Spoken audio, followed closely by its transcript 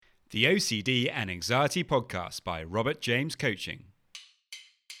The OCD and Anxiety Podcast by Robert James Coaching.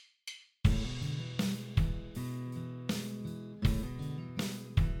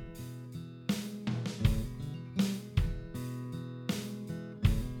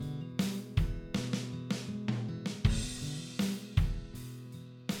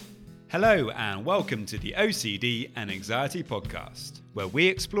 Hello and welcome to the OCD and Anxiety Podcast, where we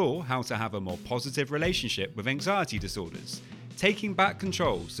explore how to have a more positive relationship with anxiety disorders, taking back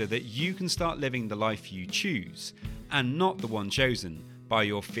control so that you can start living the life you choose and not the one chosen by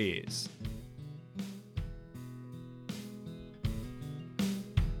your fears.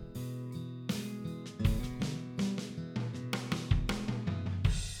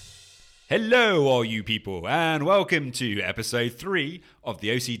 Hello, all you people, and welcome to episode 3 of the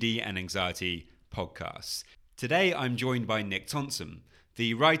OCD and Anxiety Podcast. Today, I'm joined by Nick Thomson,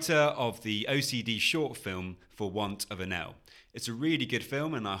 the writer of the OCD short film For Want of an L. It's a really good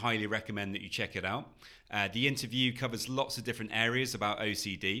film, and I highly recommend that you check it out. The interview covers lots of different areas about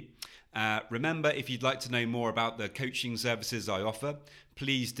OCD. Remember, if you'd like to know more about the coaching services I offer,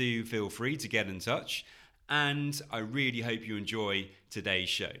 please do feel free to get in touch. And I really hope you enjoy today's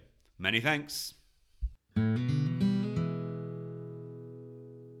show. Many thanks.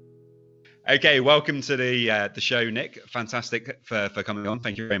 Okay, welcome to the show, Nick. Fantastic for coming on.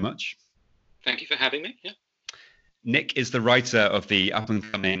 Thank you very much. Thank you for having me. Yeah. Nick is the writer of the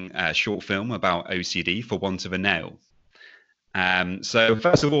up-and-coming short film about OCD, For Want of a Nail. So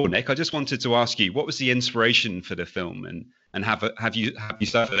first of all, Nick, I just wanted to ask you, what was the inspiration for the film, and have you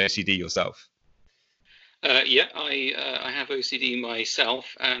suffered OCD yourself? I have OCD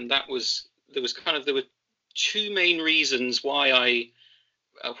myself, and there were two main reasons why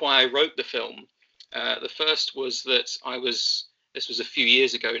I wrote the film. The first was that this was a few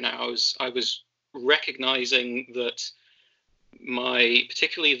years ago now. I was recognizing that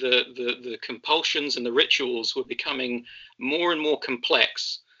particularly the compulsions and the rituals were becoming more and more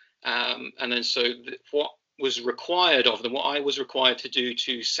complex, and then what was required of them, what I was required to do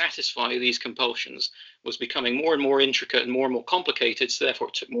to satisfy these compulsions, was becoming more and more intricate and more complicated. So therefore,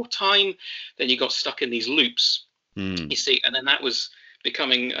 it took more time. Then you got stuck in these loops. You see, and then that was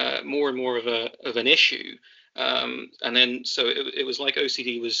becoming more and more of an issue. And then so it was like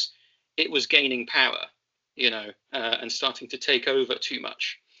OCD was gaining power, and starting to take over too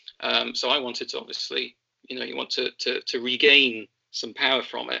much. So I wanted to, obviously, you want to regain some power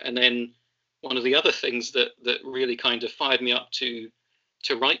from it. And then one of the other things that really kind of fired me up to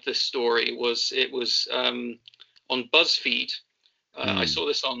write this story was it was on BuzzFeed. I saw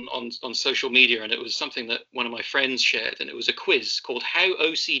this on social media, and it was something that one of my friends shared, and it was a quiz called "How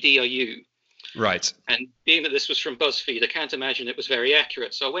OCD Are You?" Right. And being that this was from BuzzFeed, I can't imagine it was very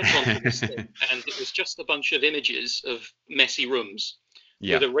accurate. So I went on to this thing, and it was just a bunch of images of messy rooms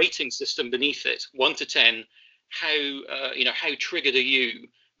with a rating system beneath it, 1 to 10. How triggered are you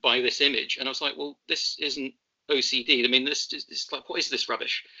by this image? And I was like, well, this isn't OCD. I mean, this is like, what is this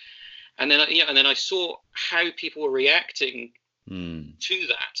rubbish? And then I saw how people were reacting to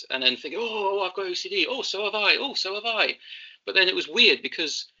that, and then thinking, oh, I've got OCD. Oh, so have I. Oh, so have I. But then it was weird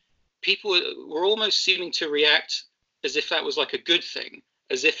because people were almost seeming to react as if that was like a good thing,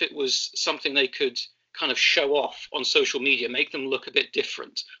 as if it was something they could kind of show off on social media, make them look a bit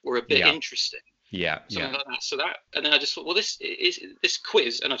different or a bit interesting. Something like that. So and then I just thought, well, this is this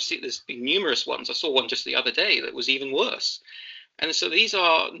quiz, and there's been numerous ones. I saw one just the other day that was even worse. And so these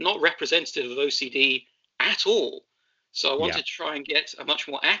are not representative of OCD at all. So I wanted to try and get a much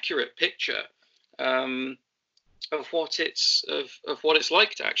more accurate picture of what it's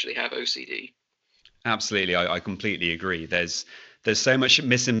like to actually have OCD. Absolutely, I completely agree. There's so much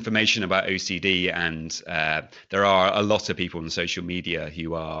misinformation about OCD, and there are a lot of people on social media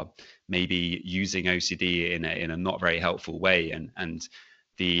who are maybe using OCD in a not very helpful way, and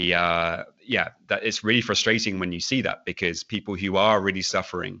that it's really frustrating when you see that, because people who are really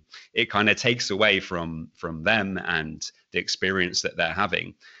suffering, it kind of takes away from them and the experience that they're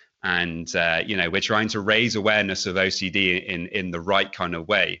having. And we're trying to raise awareness of OCD in the right kind of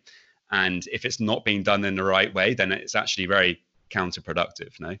way, and if it's not being done in the right way, then it's actually very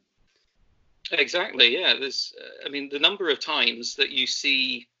counterproductive. No? Exactly. Yeah. There's, the number of times that you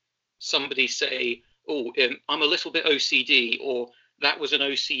see somebody say, "Oh, I'm a little bit OCD," or "That was an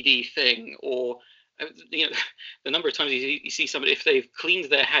OCD thing," or the number of times you see somebody, if they've cleaned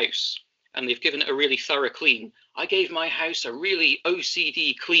their house and they've given it a really thorough clean. I gave my house a really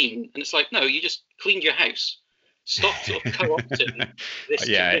OCD clean, and it's like, no, you just cleaned your house. Stop sort of co-opting this.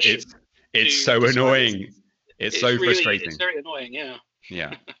 Yeah, it's so annoying. It's so frustrating. It's very annoying. Yeah.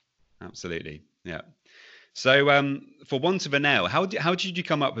 Yeah, absolutely. Yeah. So, for want of a nail, how did you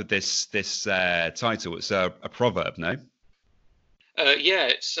come up with this title? It's a proverb, no? Yeah,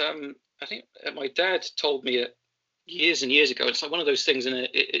 it's I think my dad told me it years and years ago. It's like one of those things, and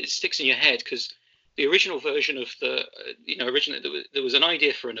it sticks in your head because the original version of the originally there was an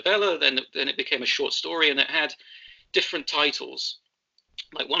idea for a novella, then it became a short story, and it had different titles.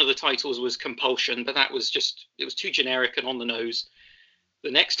 Like one of the titles was Compulsion, but that was just it was too generic and on the nose.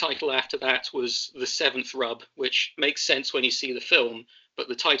 The next title after that was The Seventh Rub, which makes sense when you see the film, but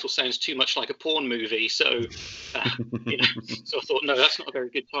the title sounds too much like a porn movie. So, uh, you know, so I thought, no, that's not a very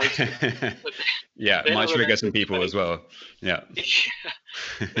good title. But Yeah, then I might trigger some remembered people about, as well. Yeah. yeah,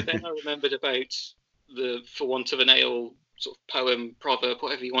 but then I remembered about the For Want of a Nail sort of poem, proverb,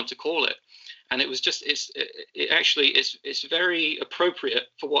 whatever you want to call it. And it was just, it actually, it's very appropriate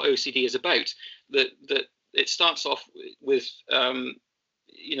for what OCD is about. That it starts off with,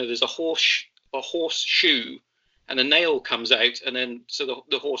 there's a horseshoe, and a nail comes out, and then so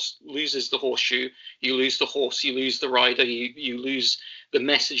the horse loses the horseshoe, you lose the horse, you lose the rider, you lose the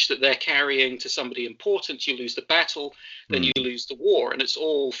message that they're carrying to somebody important, you lose the battle, then you lose the war, and it's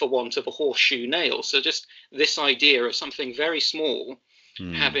all for want of a horseshoe nail. So just this idea of something very small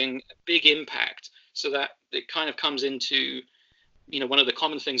having a big impact, so that it kind of comes into, one of the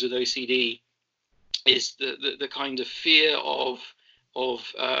common things with OCD is the kind of fear of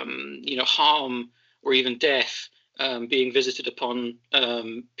harm or even death being visited upon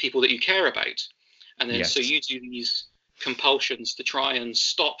people that you care about, and then so Yes. you do these compulsions to try and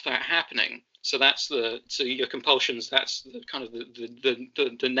stop that happening. So your compulsions. That's the kind of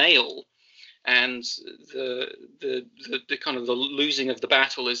the nail, and the kind of the losing of the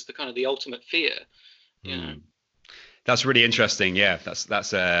battle is the kind of the ultimate fear. You know. That's really interesting. Yeah,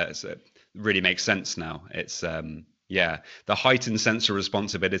 really makes sense now. It's yeah, the heightened sense of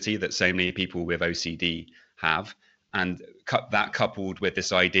responsibility that so many people with OCD have, and that coupled with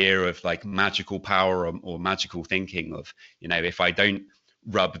this idea of like magical power or magical thinking of, if I don't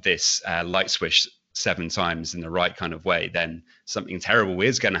rub this light switch 7 times in the right kind of way, then something terrible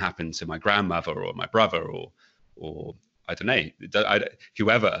is going to happen to my grandmother or my brother or I don't know,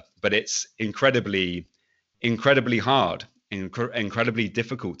 whoever. But it's incredibly hard, incredibly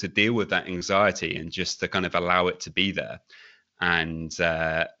difficult to deal with that anxiety and just to kind of allow it to be there. And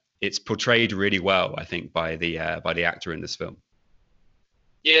it's portrayed really well, I think, by the actor in this film.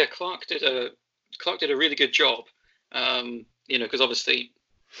 Yeah, Clark did a really good job. Because obviously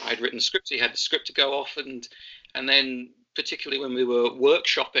I'd written the script, he had the script to go off, and then particularly when we were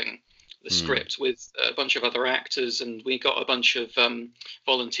workshopping the script with a bunch of other actors, and we got a bunch of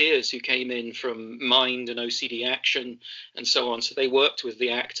volunteers who came in from Mind and OCD Action and so on. So they worked with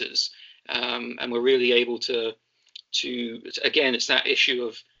the actors, and were really able to again, it's that issue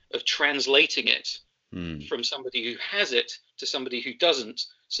of translating it from somebody who has it to somebody who doesn't,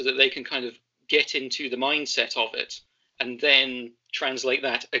 so that they can kind of get into the mindset of it and then translate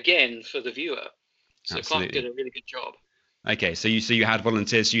that again for the viewer. So Absolutely. Clark did a really good job. Okay, so you had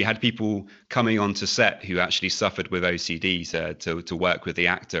volunteers, so you had people coming onto set who actually suffered with OCD to work with the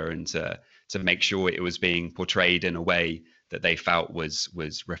actor and to make sure it was being portrayed in a way that they felt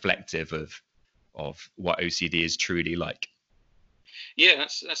was reflective of what OCD is truly like. Yeah,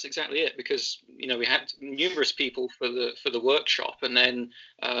 that's exactly it. Because we had numerous people for the workshop, and then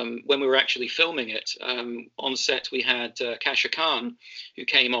when we were actually filming it on set, we had Kasha Khan, who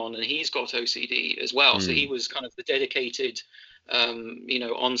came on, and he's got OCD as well. So he was kind of the dedicated,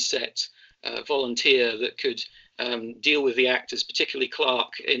 on set volunteer that could deal with the actors, particularly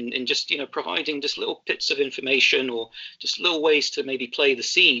Clark, in just providing just little bits of information or just little ways to maybe play the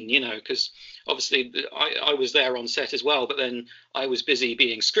scene, because obviously I was there on set as well, but then I was busy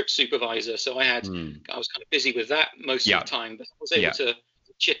being script supervisor, so I was kind of busy with that most of the time, but I was able to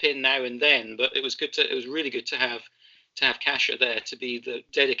chip in now and then. But it was really good to have Kasha there to be the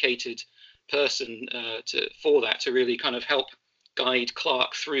dedicated person for that, to really kind of help guide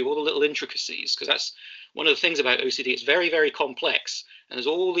Clark through all the little intricacies, because that's one of the things about OCD. It's very, very complex, and there's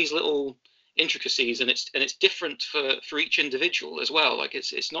all these little intricacies, and it's different for each individual as well. Like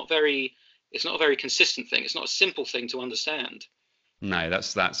it's not a very consistent thing. It's not a simple thing to understand. No,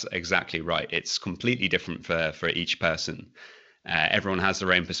 that's exactly right. It's completely different for each person. Everyone has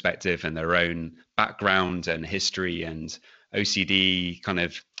their own perspective and their own background and history, and OCD kind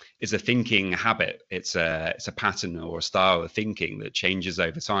of is a thinking habit. It's a pattern or a style of thinking that changes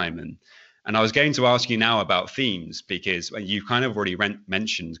over time. And I was going to ask you now about themes, because you kind of already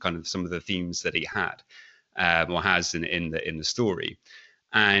mentioned kind of some of the themes that he had or has in the story.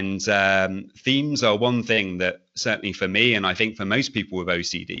 And themes are one thing that certainly for me, and I think for most people with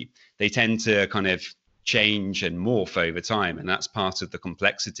OCD, they tend to kind of change and morph over time, and that's part of the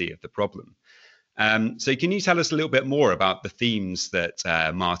complexity of the problem. So can you tell us a little bit more about the themes that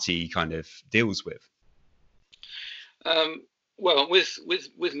Marty kind of deals with? Well,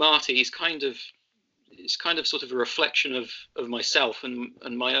 with Marty, it's kind of sort of a reflection of myself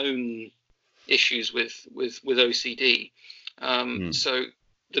and my own issues with OCD. So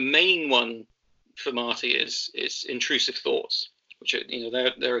the main one for Marty is intrusive thoughts, which are,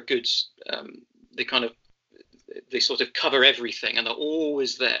 they're a good, they sort of cover everything, and they're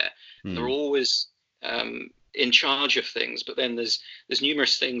always there. They're always in charge of things. But then there's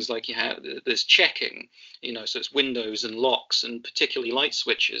numerous things like there's checking, so it's windows and locks and particularly light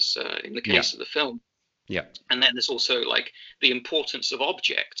switches in the case of the film. Yeah. And then there's also like the importance of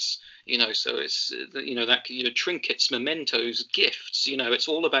objects, so it's, trinkets, mementos, gifts, it's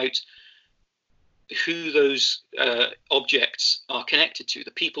all about who those objects are connected to,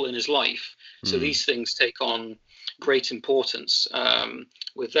 the people in his life. So these things take on great importance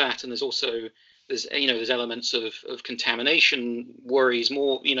with that. And there's elements of contamination worries,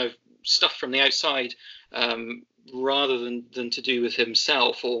 more, stuff from the outside rather than to do with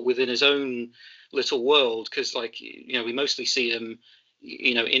himself or within his own little world, because we mostly see him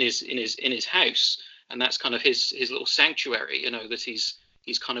in his house, and that's kind of his little sanctuary that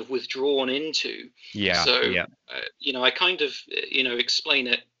he's kind of withdrawn into. I kind of explain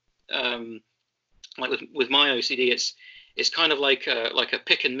it like with my OCD, it's kind of like a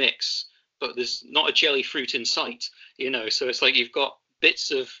pick and mix, but there's not a jelly fruit in sight, so it's like you've got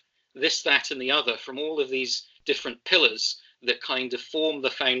bits of this, that, and the other from all of these different pillars that kind of form the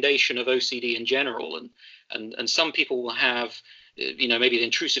foundation of OCD in general. And some people will have, maybe the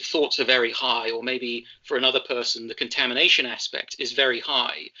intrusive thoughts are very high, or maybe for another person, the contamination aspect is very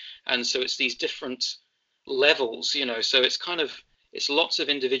high. And so it's these different levels, so it's lots of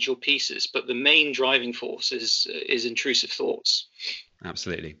individual pieces, but the main driving force is intrusive thoughts.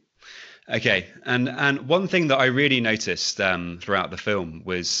 Absolutely. Okay. And one thing that I really noticed throughout the film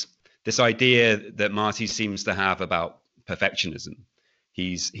was this idea that Marty seems to have about perfectionism.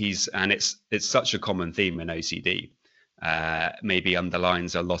 And it's such a common theme in OCD. Maybe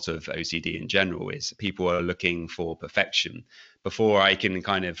underlines a lot of OCD in general, is people are looking for perfection. Before I can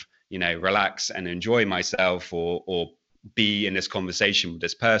kind of, relax and enjoy myself or be in this conversation with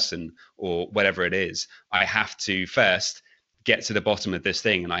this person or whatever it is, I have to first get to the bottom of this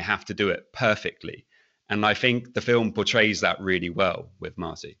thing, and I have to do it perfectly. And I think the film portrays that really well with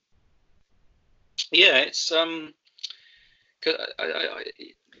Marty. Yeah, it's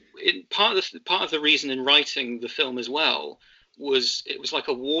part of the reason in writing the film as well was it was like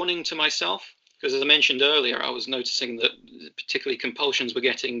a warning to myself, because as I mentioned earlier, I was noticing that particularly compulsions were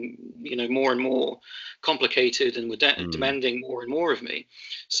getting more and more complicated and were demanding more and more of me.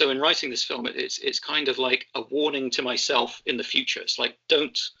 So in writing this film, it's kind of like a warning to myself in the future. It's like,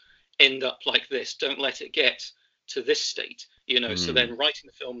 don't end up like this, don't let it get to this state, So then writing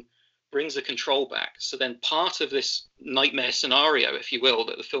the film brings the control back. So then part of this nightmare scenario, if you will,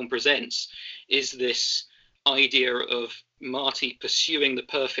 that the film presents is this idea of Marty pursuing the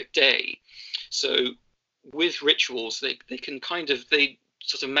perfect day. So with rituals, they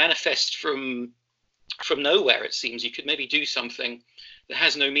sort of manifest from nowhere, it seems. You could maybe do something that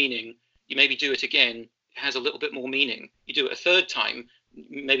has no meaning. You maybe do it again, it has a little bit more meaning. You do it a third time,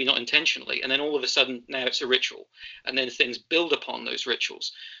 maybe not intentionally, and then all of a sudden now it's a ritual, and then things build upon those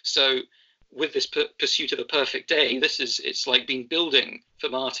rituals. So with this pursuit of a perfect day, it's like been building for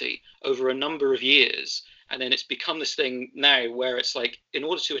Marty over a number of years, and then it's become this thing now where it's like, in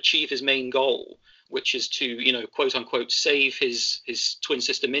order to achieve his main goal, which is to quote unquote save his twin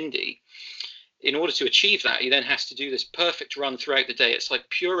sister Mindy, in order to achieve that, he then has to do this perfect run throughout the day. It's like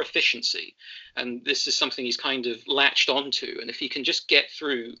pure efficiency. And this is something he's kind of latched onto. And if he can just get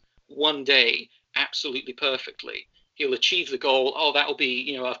through one day absolutely perfectly, he'll achieve the goal. Oh, that'll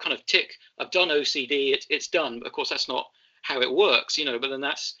be, I've kind of I've done OCD, it's done. But of course, that's not how it works, but then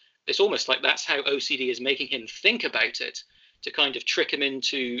it's almost like that's how OCD is making him think about it, to kind of trick him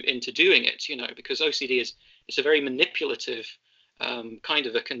into doing it, because OCD it's a very manipulative kind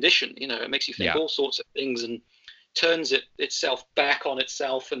of a condition. It makes you think all sorts of things and turns itself back on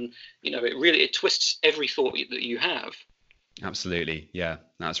itself, and it twists every thought that you have. Absolutely. Yeah,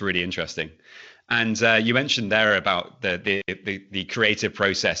 that's really interesting. And you mentioned there about the creative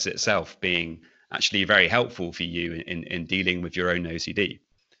process itself being actually very helpful for you in dealing with your own OCD.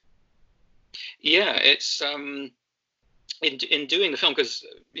 Yeah, it's in doing the film, because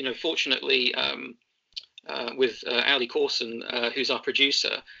fortunately Ali Corson, who's our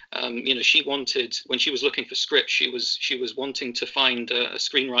producer. She wanted, when she was looking for scripts, she was wanting to find a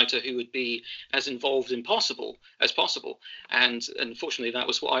screenwriter who would be as involved as possible. And unfortunately, that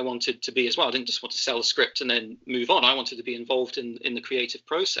was what I wanted to be as well. I didn't just want to sell a script and then move on. I wanted to be involved in the creative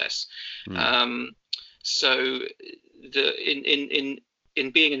process. So in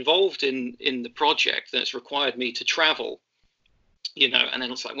being involved in the project, that's required me to travel. And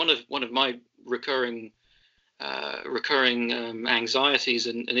then it's like one of my recurring anxieties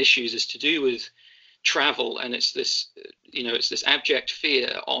and issues is to do with travel, and it's this abject fear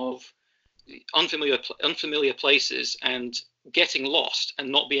of unfamiliar places and getting lost and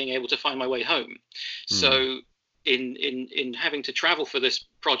not being able to find my way home. So in having to travel for this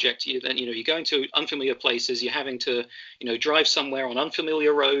project, you're going to unfamiliar places, you're having to drive somewhere on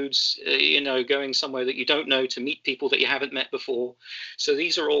unfamiliar roads, going somewhere that you don't know, to meet people that you haven't met before. So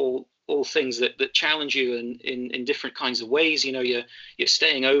these are all things that challenge you in different kinds of ways. You're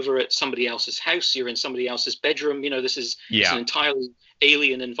staying over at somebody else's house, you're in somebody else's bedroom. This is it's an entirely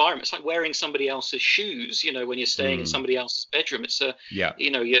alien environment. It's like wearing somebody else's shoes, when you're staying in somebody else's bedroom. It's you're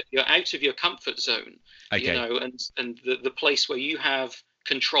out of your comfort zone. Okay. And the place where you have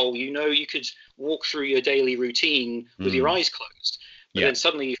control, you could walk through your daily routine with your eyes closed, but then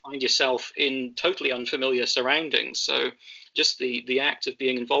suddenly you find yourself in totally unfamiliar surroundings. So just the act of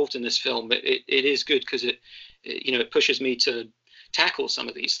being involved in this film, it is good, because it pushes me to tackle some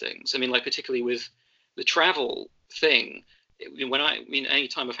of these things. I mean, like particularly with the travel thing,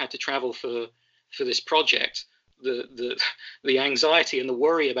 anytime I've had to travel for this project, the anxiety and the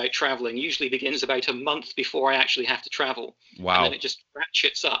worry about traveling usually begins about a month before I actually have to travel. Wow. And then it just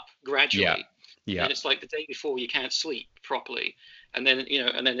ratchets up gradually. Yeah. And it's like the day before you can't sleep properly. And then,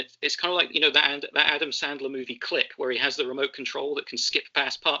 it's kind of like, that Adam Sandler movie Click, where he has the remote control that can skip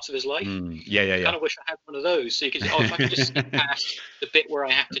past parts of his life. I kind of wish I had one of those. So you could, if I could just skip past the bit where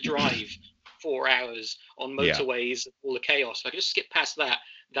I have to drive 4 hours on motorways, all the chaos, if I could just skip past that,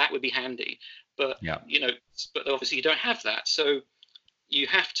 that would be handy. But, but obviously you don't have that. So you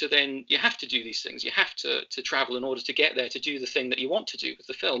have to do these things. You have to travel in order to get there, to do the thing that you want to do with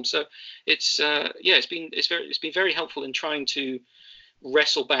the film. So it's been very helpful in trying to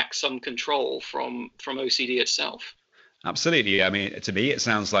wrestle back some control from OCD itself. Absolutely. I mean, to me, it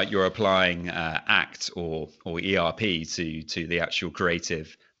sounds like you're applying ACT or ERP to the actual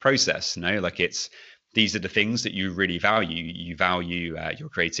creative process. Like these are the things that you really value. You value your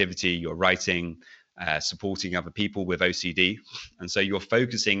creativity, your writing, supporting other people with OCD, and so you're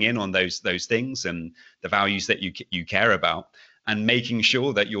focusing in on those things and the values that you care about, and making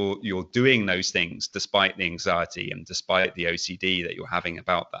sure that you're doing those things despite the anxiety and despite the OCD that you're having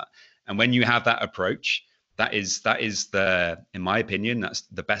about that. And when you have that approach, that is in my opinion, that's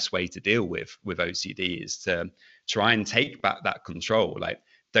the best way to deal with OCD, is to try and take back that control. Like,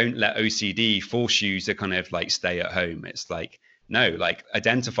 don't let OCD force you to kind of like stay at home. It's like, no, like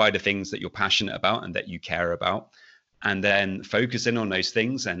identify the things that you're passionate about and that you care about, and then focus in on those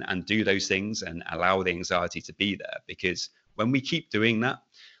things and do those things and allow the anxiety to be there. Because when we keep doing that,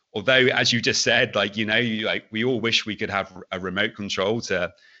 although, as you just said, we all wish we could have a remote control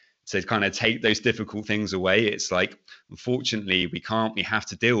to kind of take those difficult things away. It's like, unfortunately, we can't. We have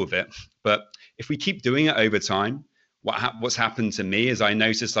to deal with it. But if we keep doing it over time, what's happened to me is I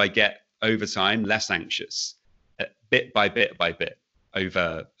notice I get over time less anxious, bit by bit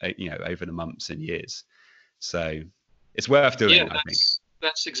over the months and years. So it's worth doing. I think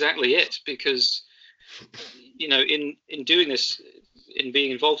that's exactly it, because in doing this, in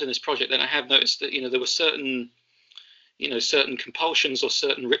being involved in this project, then I have noticed that there were certain compulsions or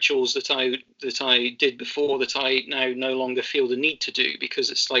certain rituals that I did before that I now no longer feel the need to do,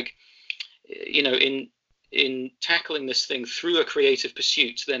 because it's like, in tackling this thing through a creative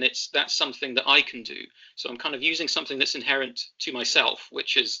pursuit, then that's something that I can do. So I'm kind of using something that's inherent to myself,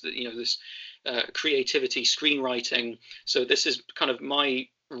 which is this creativity, screenwriting. So this is kind of my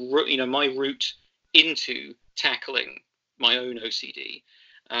route into tackling my own OCD.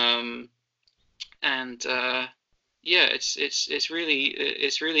 It's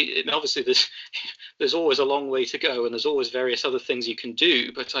really obviously there's always a long way to go, and there's always various other things you can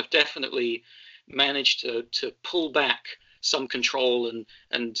do, but I've definitely managed to pull back some control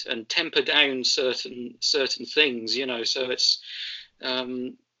and temper down certain things, so it's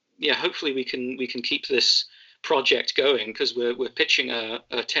hopefully we can keep this project going, because we're pitching a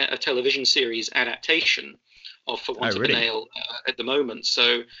television series adaptation of For Want of a Nail at the moment,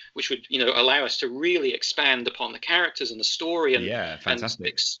 so which would allow us to really expand upon the characters and the story and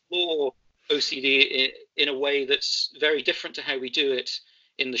explore OCD in a way that's very different to how we do it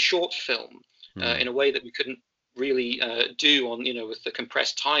in the short film. Mm. in a way that we couldn't really do on, with the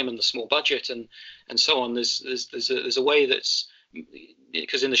compressed time and the small budget and so on. There's a way that's,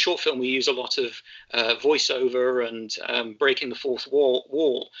 because in the short film we use a lot of voiceover and breaking the fourth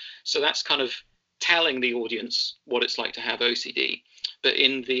wall. So that's kind of telling the audience what it's like to have OCD. But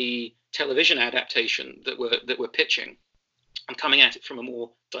in the television adaptation that we're pitching, I'm coming at it from a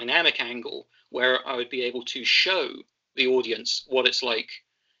more dynamic angle, where I would be able to show the audience what it's like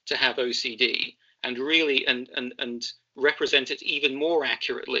to have OCD, and really and represent it even more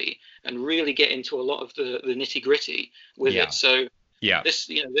accurately, and really get into a lot of the nitty gritty with Yeah. it. So Yeah.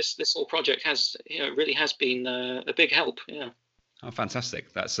 this whole project has, really has been a big help. Yeah. Oh,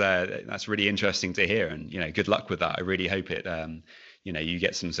 fantastic. That's really interesting to hear, and good luck with that. I really hope it you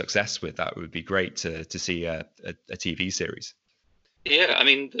get some success with that. It would be great to see a TV series. Yeah, I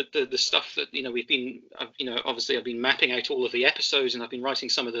mean the stuff that we've been, obviously I've been mapping out all of the episodes, and I've been writing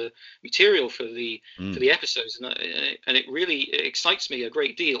some of the material for the episodes, and it really excites me a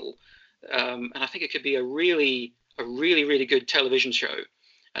great deal, and I think it could be a really really good television show,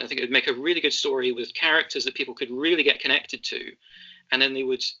 and I think it would make a really good story with characters that people could really get connected to, and then it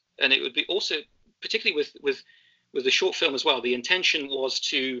would be also, particularly with the short film as well. The intention was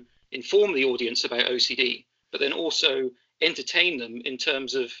to inform the audience about OCD, but then also entertain them in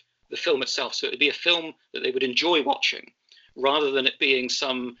terms of the film itself. So it would be a film that they would enjoy watching, rather than it being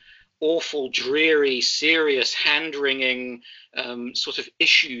some awful, dreary, serious, hand-wringing sort of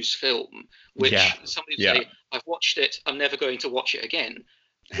issues film, which somebody would say, I've watched it, I'm never going to watch it again.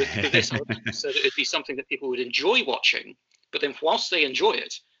 With this, I would like so that it'd be something that people would enjoy watching, but then whilst they enjoy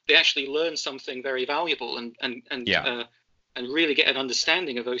it, they actually learn something very valuable and really get an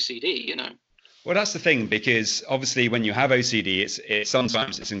understanding of OCD, Well, that's the thing, because obviously when you have OCD, it's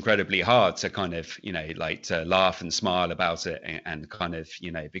sometimes it's incredibly hard to kind of, like to laugh and smile about it, and kind of,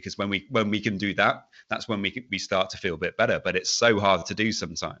 because when we can do that, that's when we start to feel a bit better. But it's so hard to do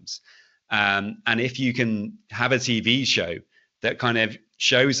sometimes. And if you can have a TV show that kind of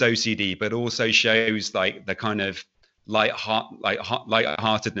shows OCD, but also shows like the kind of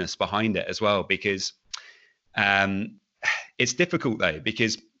lightheartedness behind it as well, because it's difficult though,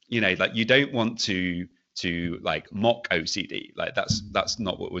 because like you don't want to like mock OCD. Like that's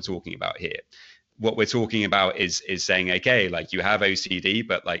not what we're talking about here. What we're talking about is saying, okay, like you have OCD,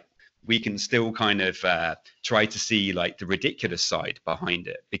 but like we can still kind of try to see like the ridiculous side behind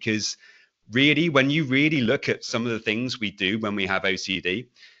it, because really, when you really look at some of the things we do when we have OCD,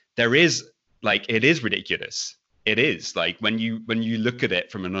 there is like, it is ridiculous. It is like when you look at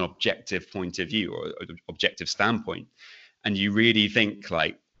it from an objective point of view, or objective standpoint, and you really think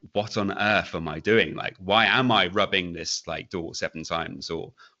like, what on earth am I doing? Like, why am I rubbing this like door 7 times?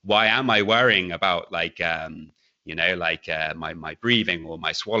 Or why am I worrying about like, my breathing or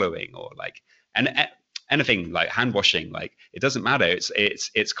my swallowing, or like, and anything like hand washing? Like, it doesn't matter.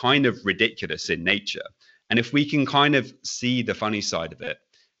 It's kind of ridiculous in nature. And if we can kind of see the funny side of it,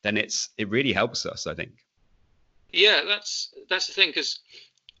 then it really helps us, I think. Yeah, that's the thing, because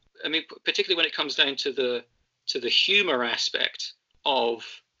I mean, particularly when it comes down to the humor aspect of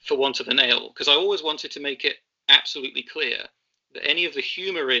For Want of a Nail, because I always wanted to make it absolutely clear that any of the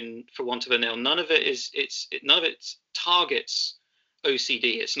humor in For Want of a Nail, none of it targets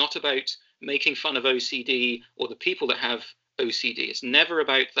OCD. It's not about making fun of OCD or the people that have OCD. It's never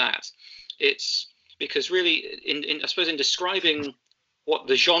about that. It's because really, I suppose, in describing what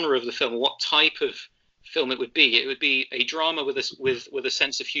the genre of the film, what type of film it would be a drama with a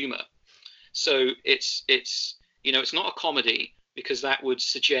sense of humor. So it's not a comedy, because that would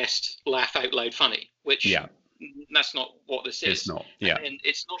suggest laugh out loud funny, which that's not what this is. It's not. Yeah. And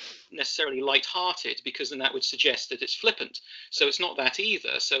it's not necessarily light-hearted, because then that would suggest that it's flippant. So it's not that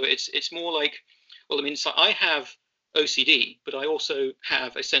either. So it's more like, well, I mean, so I have OCD, but I also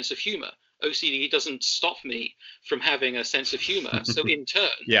have a sense of humor. OCD doesn't stop me from having a sense of humor. So in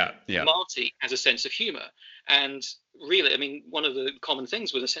turn, Marty has a sense of humor. And really, I mean, one of the common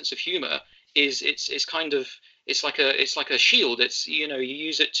things with a sense of humor is it's like a shield. It's, you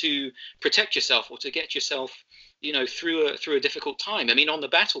use it to protect yourself, or to get yourself, through a difficult time. I mean, on the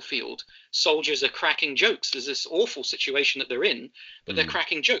battlefield, soldiers are cracking jokes. There's this awful situation that they're in, but they're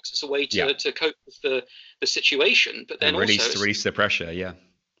cracking jokes. It's a way to cope with the situation. But then and release the pressure. Yeah.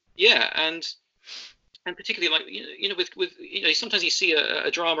 Yeah, and particularly, like, with sometimes you see a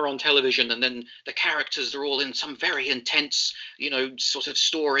drama on television, and then the characters are all in some very intense, sort of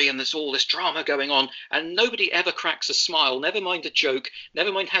story, and there's all this drama going on, and nobody ever cracks a smile, never mind a joke, never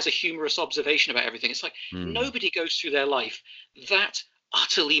mind has a humorous observation about everything. It's like nobody goes through their life that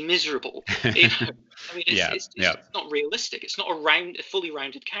utterly miserable. You know, I mean, Yeah, it's yeah, not realistic. It's not a fully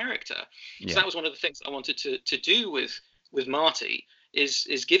rounded character. So yeah. that was one of the things I wanted to do with Marty,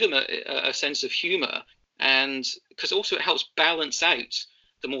 is give him a sense of humor, and because also it helps balance out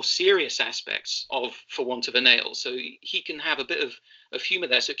the more serious aspects of For Want of a Nail, so he can have a bit of humor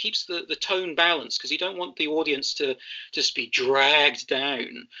there, so it keeps the tone balanced, because you don't want the audience to just be dragged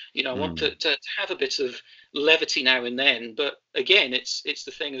down. You know, I want Mm, to have a bit of levity now and then, but again, it's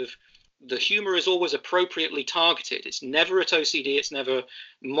the thing of the humor is always appropriately targeted. It's never at OCD. It's never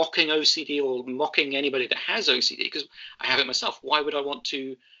mocking OCD or mocking anybody that has OCD, because I have it myself. Why would I want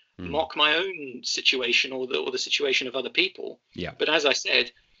to mm. mock my own situation or the situation of other people? Yeah, But as I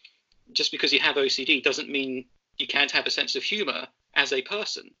said, just because you have OCD doesn't mean you can't have a sense of humor as a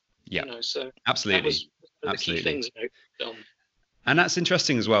person. yeah, So that absolutely, was one of the key absolutely. things about the film. And that's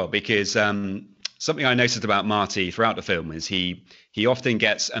interesting as well, because something I noticed about Marty throughout the film is he often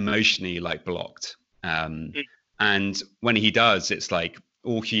gets emotionally like blocked, um, Mm. and when he does, it's like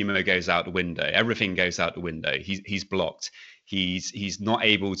all humor goes out the window, everything goes out the window. He's blocked. He's not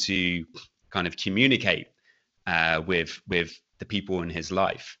able to kind of communicate with the people in his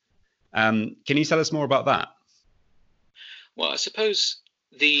life. Can you tell us more about that? Well, I suppose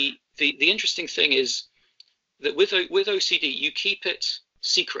the interesting thing is that with OCD, you keep it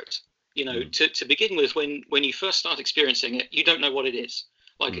secret. You know, Mm, to begin with, when you first start experiencing it, you don't know what it is.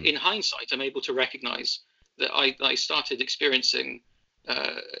 Like mm, in hindsight, I'm able to recognize that I started experiencing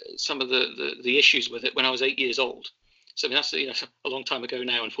uh, some of the issues with it when I was 8 years old. So I mean, that's a long time ago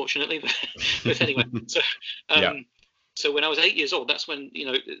now, unfortunately. But anyway, yeah, um, so when I was 8 years old, that's when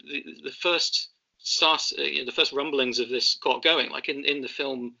the first start, the first rumblings of this got going. Like in the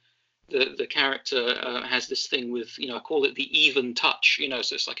film, the character has this thing with, I call it the even touch.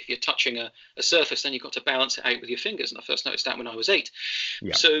 So it's like if you're touching a surface, then you've got to balance it out with your fingers. And I first noticed that when I was 8.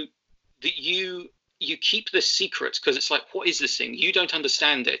 yeah, So that you keep this secret because it's like, what is this thing? You don't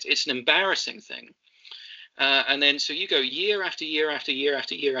understand it. It's an embarrassing thing. And then so you go year after year after year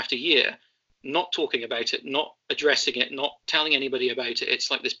after year after year, not talking about it, not addressing it, not telling anybody about it. It's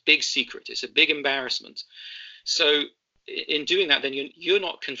like this big secret. It's a big embarrassment. So in doing that, then you're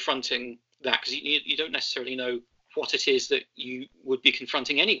not confronting that, because you don't necessarily know what it is that you would be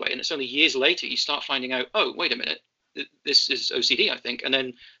confronting anyway. And it's only years later you start finding out, oh, wait a minute, this is OCD, I think. And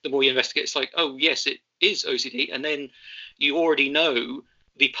then the more you investigate, it's like, oh, yes, it is OCD. And then you already know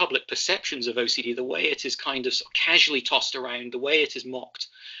the public perceptions of OCD, the way it is kind of, casually tossed around, the way it is mocked,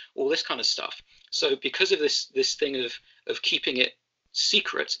 all this kind of stuff. So because of this thing of keeping it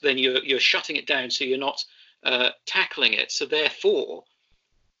secret, then you're shutting it down, so you're not tackling it. So therefore,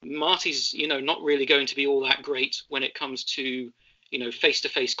 Marty's not really going to be all that great when it comes to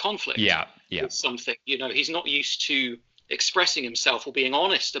face-to-face conflict yeah, yeah, with something. He's not used to expressing himself or being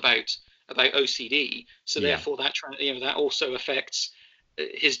honest about OCD. So yeah, therefore, that also affects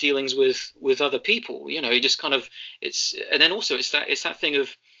his dealings with other people. He just kind of and then also it's that thing of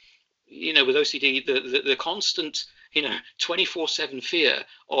with OCD, the constant 24/7 fear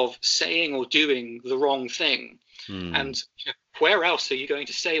of saying or doing the wrong thing. mm, And where else are you going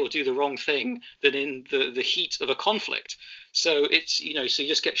to say or do the wrong thing than in the heat of a conflict? So it's so you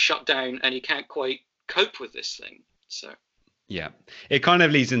just get shut down and you can't quite cope with this thing. So yeah. It kind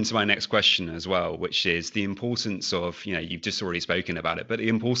of leads into my next question as well, which is the importance of, you've just already spoken about it, but the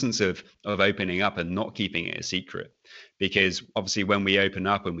importance of opening up and not keeping it a secret. Because obviously when we open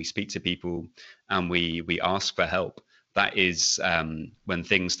up and we speak to people and we ask for help, that is when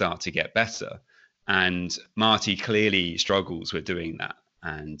things start to get better. And Marty clearly struggles with doing that.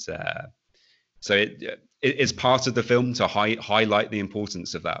 And so it's part of the film to highlight the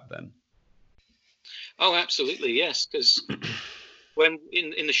importance of that then. oh, absolutely, yes, because when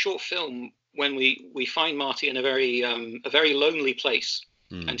in the short film, when we find Marty in a very lonely place,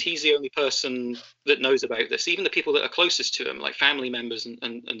 and Mm, he's the only person that knows about this. Even the people that are closest to him, like family members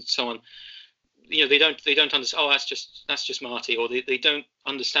and so on, they don't understand. Oh, that's just Marty, or they don't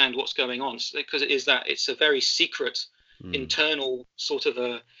understand what's going on, because it's a very secret, mm. internal sort of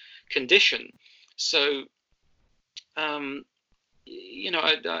a condition. So um,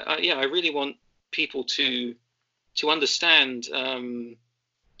 I really want people to understand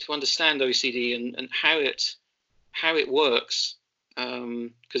OCD and how it works,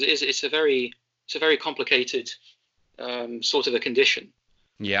 because it's a very complicated sort of a condition.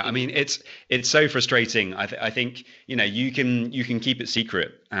 Yeah, I You know. mean it's so frustrating. I think you can keep it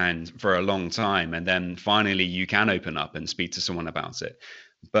secret and for a long time, and then finally you can open up and speak to someone about it.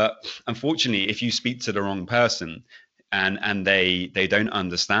 But unfortunately, if you speak to the wrong person and they don't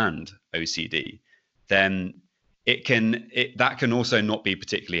understand OCD, then that can also not be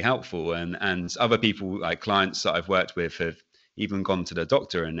particularly helpful. And other people, like clients that I've worked with, have even gone to the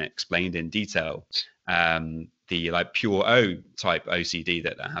doctor and explained in detail the like pure O type OCD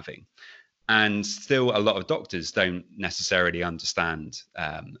that they're having. And still, a lot of doctors don't necessarily understand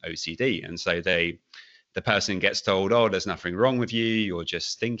OCD, and so the person gets told, "Oh, there's nothing wrong with you. You're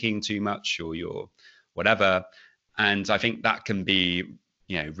just thinking too much, or you're whatever." And I think that can be,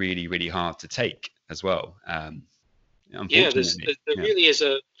 really, really hard to take as well. Yeah, Unfortunately, there yeah. really is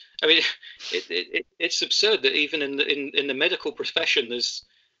a. I mean, it's absurd that even in the medical profession,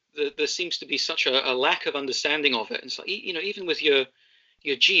 there seems to be such a lack of understanding of it. And it's like, even with your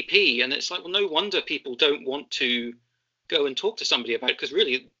GP, and it's like, well, no wonder people don't want to go and talk to somebody about it, because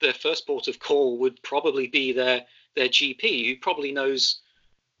really their first port of call would probably be their GP, who probably knows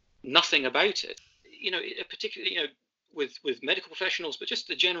nothing about it. Particularly with medical professionals, but just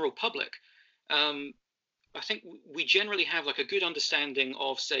the general public. Um, I think we generally have like a good understanding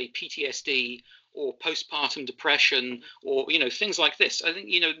of, say, PTSD or postpartum depression, or things like this. I think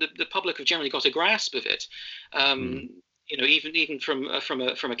the public have generally got a grasp of it. Mm. Even from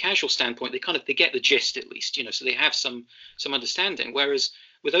a casual standpoint, they get the gist at least. So they have some understanding. Whereas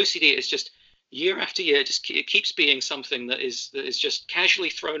with OCD, it's just year after year, it keeps being something that is just casually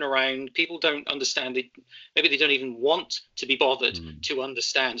thrown around. People don't understand it. Maybe they don't even want to be bothered to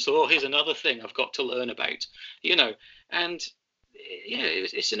understand. So, here's another thing I've got to learn about, and yeah,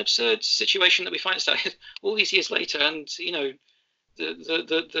 it's an absurd situation that we find ourselves all these years later, and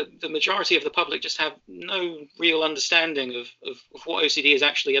the majority of the public just have no real understanding of what OCD is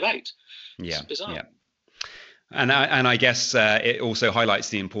actually about. Yeah, It's bizarre. yeah. And I guess it also highlights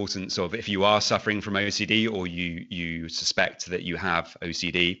the importance of, if you are suffering from OCD, or you suspect that you have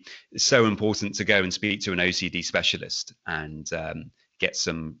OCD, it's so important to go and speak to an OCD specialist and get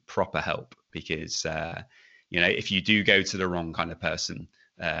some proper help, because if you do go to the wrong kind of person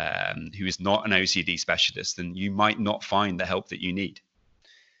who is not an OCD specialist, then you might not find the help that you need.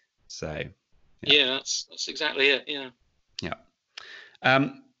 So yeah, that's exactly it. Yeah.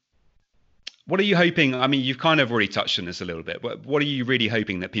 What are you hoping? I mean, you've kind of already touched on this a little bit, but what are you really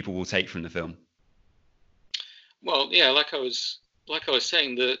hoping that people will take from the film? Well, yeah, like I was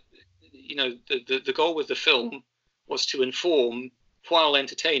saying, that the goal with the film was to inform while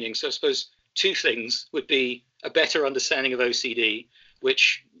entertaining. So I suppose two things would be a better understanding of OCD,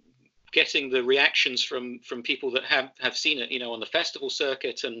 which, getting the reactions from people that have seen it, on the festival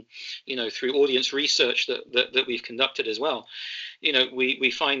circuit, and through audience research that we've conducted as well,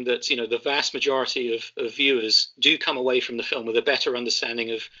 we find that the vast majority of viewers do come away from the film with a better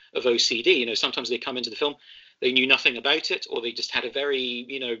understanding of OCD. Sometimes they come into the film, they knew nothing about it, or they just had a very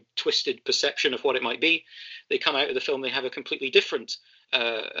twisted perception of what it might be. They come out of the film, they have a completely different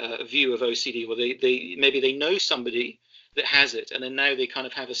view of OCD, where maybe they know somebody that has it, and then now they kind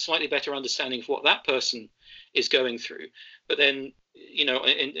of have a slightly better understanding of what that person is going through. But then,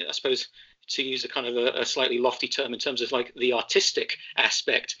 I suppose, to use a kind of a slightly lofty term, in terms of like the artistic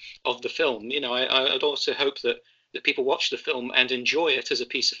aspect of the film, I'd also hope that people watch the film and enjoy it as a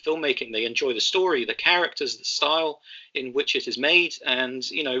piece of filmmaking. They enjoy the story, the characters, the style in which it is made, and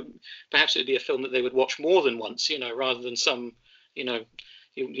perhaps it would be a film that they would watch more than once, rather than some, you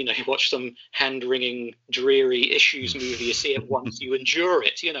watch some hand-wringing, dreary issues movie. You see it once, you endure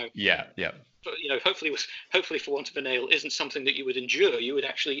it. Yeah. But hopefully, for want of a nail, isn't something that you would endure. You would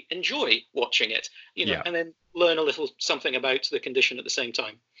actually enjoy watching it. And then learn a little something about the condition at the same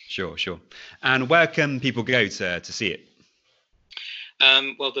time. Sure. And where can people go to see it?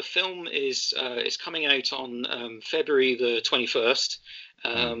 Well, the film is coming out on February the 21st.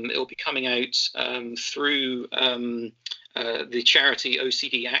 It will be coming out through the charity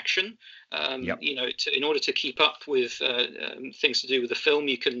OCD Action. In order to keep up with things to do with the film,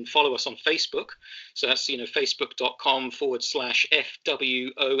 you can follow us on Facebook. So that's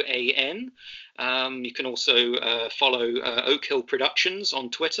facebook.com/FWOAN. You can also follow Oak Hill Productions on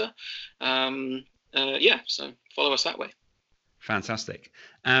Twitter. So follow us that way. Fantastic.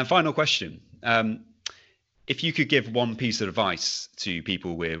 Final question. If you could give one piece of advice to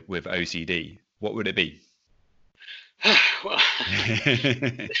people with OCD, what would it be? Well,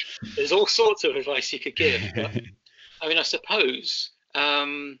 there's all sorts of advice you could give, but I mean, I suppose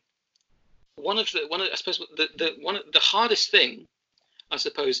one of the hardest thing, I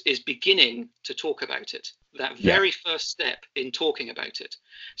suppose, is beginning to talk about it. That very first step in talking about it.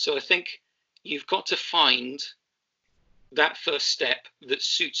 So I think you've got to find that first step that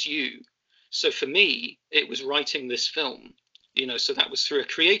suits you. So for me, it was writing this film. So that was through a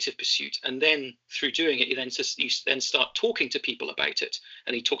creative pursuit, and then through doing it, you then start talking to people about it,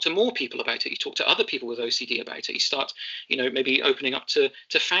 and you talk to more people about it. You talk to other people with OCD about it. You start, maybe opening up to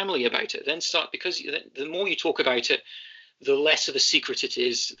family about it. Then start, because the more you talk about it, the less of a secret it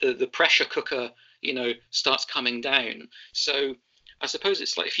is. The pressure cooker, starts coming down. So I suppose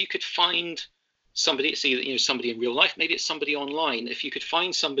it's like, if you could find somebody, it's either somebody in real life, maybe it's somebody online. If you could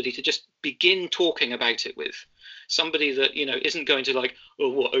find somebody to just begin talking about it with, somebody that isn't going to like, oh,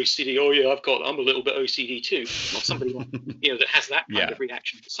 what, OCD? Oh yeah, I'm a little bit OCD too. Not somebody like, that has that kind of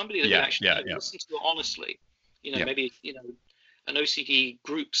reaction, but somebody that would actually listen to it honestly. Maybe an OCD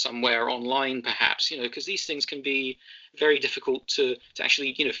group somewhere online, perhaps. Because these things can be very difficult to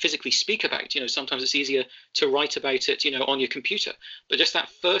actually physically speak about. Sometimes it's easier to write about it on your computer. But just that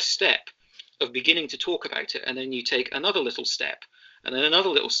first step of beginning to talk about it, and then you take another little step, and then another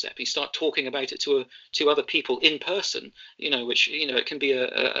little step. You start talking about it to other people in person, which it can be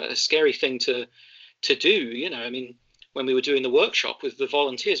a scary thing to do. I mean, when we were doing the workshop with the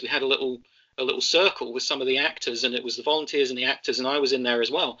volunteers, we had a little circle with some of the actors, and it was the volunteers and the actors, and I was in there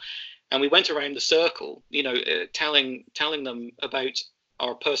as well. And we went around the circle, telling them about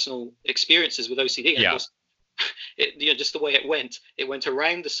our personal experiences with OCD. And of course, just the way it went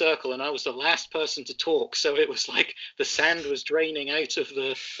around the circle, and I was the last person to talk. So it was like the sand was draining out of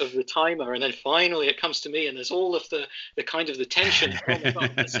the timer, and then finally it comes to me, and there's all of the kind of the tension. Oh my God,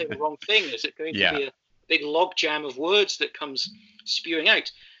 I'm going to say the wrong thing. Is it going to be a big log jam of words that comes spewing out?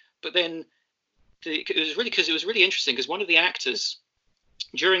 But then it was really interesting, because one of the actors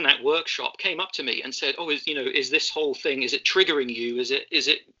during that workshop came up to me and said, "Oh, is this whole thing, is it triggering you? Is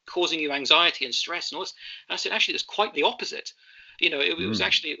it causing you anxiety and stress and all this?" And I said, "Actually, it's quite the opposite. It was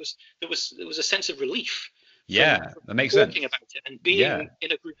actually there was a sense of relief. That makes sense. Talking about it and being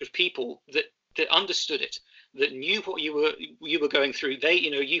in a group of people that understood it, that knew what you were going through. They,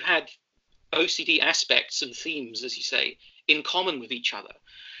 you had OCD aspects and themes, as you say, in common with each other.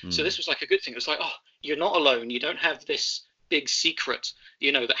 So this was like a good thing. It was like, oh, you're not alone. You don't have this big secret,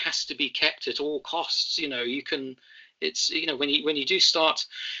 that has to be kept at all costs. You can, it's, when you do start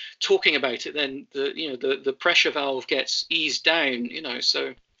talking about it, then the pressure valve gets eased down,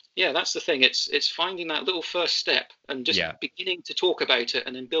 so that's the thing. It's finding that little first step and just beginning to talk about it,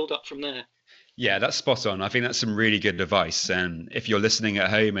 and then build up from there. Yeah, that's spot on. I think that's some really good advice. And if you're listening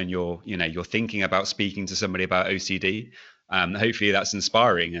at home and you're thinking about speaking to somebody about OCD, hopefully that's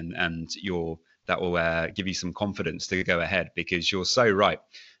inspiring, and that will give you some confidence to go ahead, because you're so right.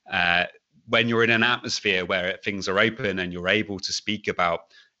 When you're in an atmosphere where things are open and you're able to speak about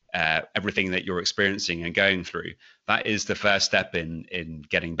everything that you're experiencing and going through, that is the first step in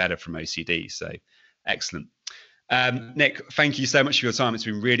getting better from OCD. So excellent. Nick, thank you so much for your time. It's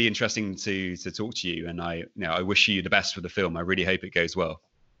been really interesting to talk to you, and I wish you the best for the film. I really hope it goes well.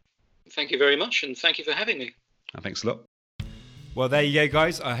 Thank you very much, and thank you for having me. Thanks a lot. Well, there you go,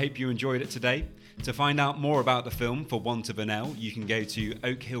 guys. I hope you enjoyed it today. To find out more about the film For Want of an L, you can go to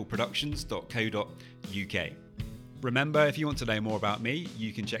oakhillproductions.co.uk. Remember, if you want to know more about me,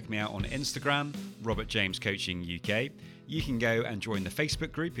 you can check me out on Instagram, Robert James Coaching UK. You can go and join the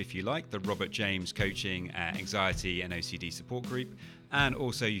Facebook group if you like, the Robert James Coaching Anxiety and OCD Support Group. And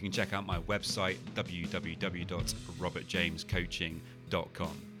also you can check out my website,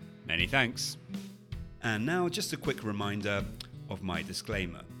 www.robertjamescoaching.com. Many thanks. And now just a quick reminder of my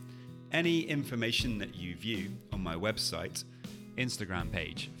disclaimer. Any information that you view on my website, Instagram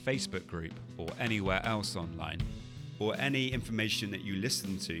page, Facebook group, or anywhere else online, or any information that you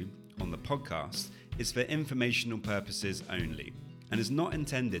listen to on the podcast is for informational purposes only, and is not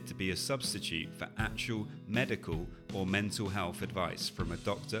intended to be a substitute for actual medical or mental health advice from a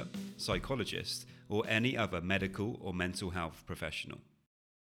doctor, psychologist, or any other medical or mental health professional.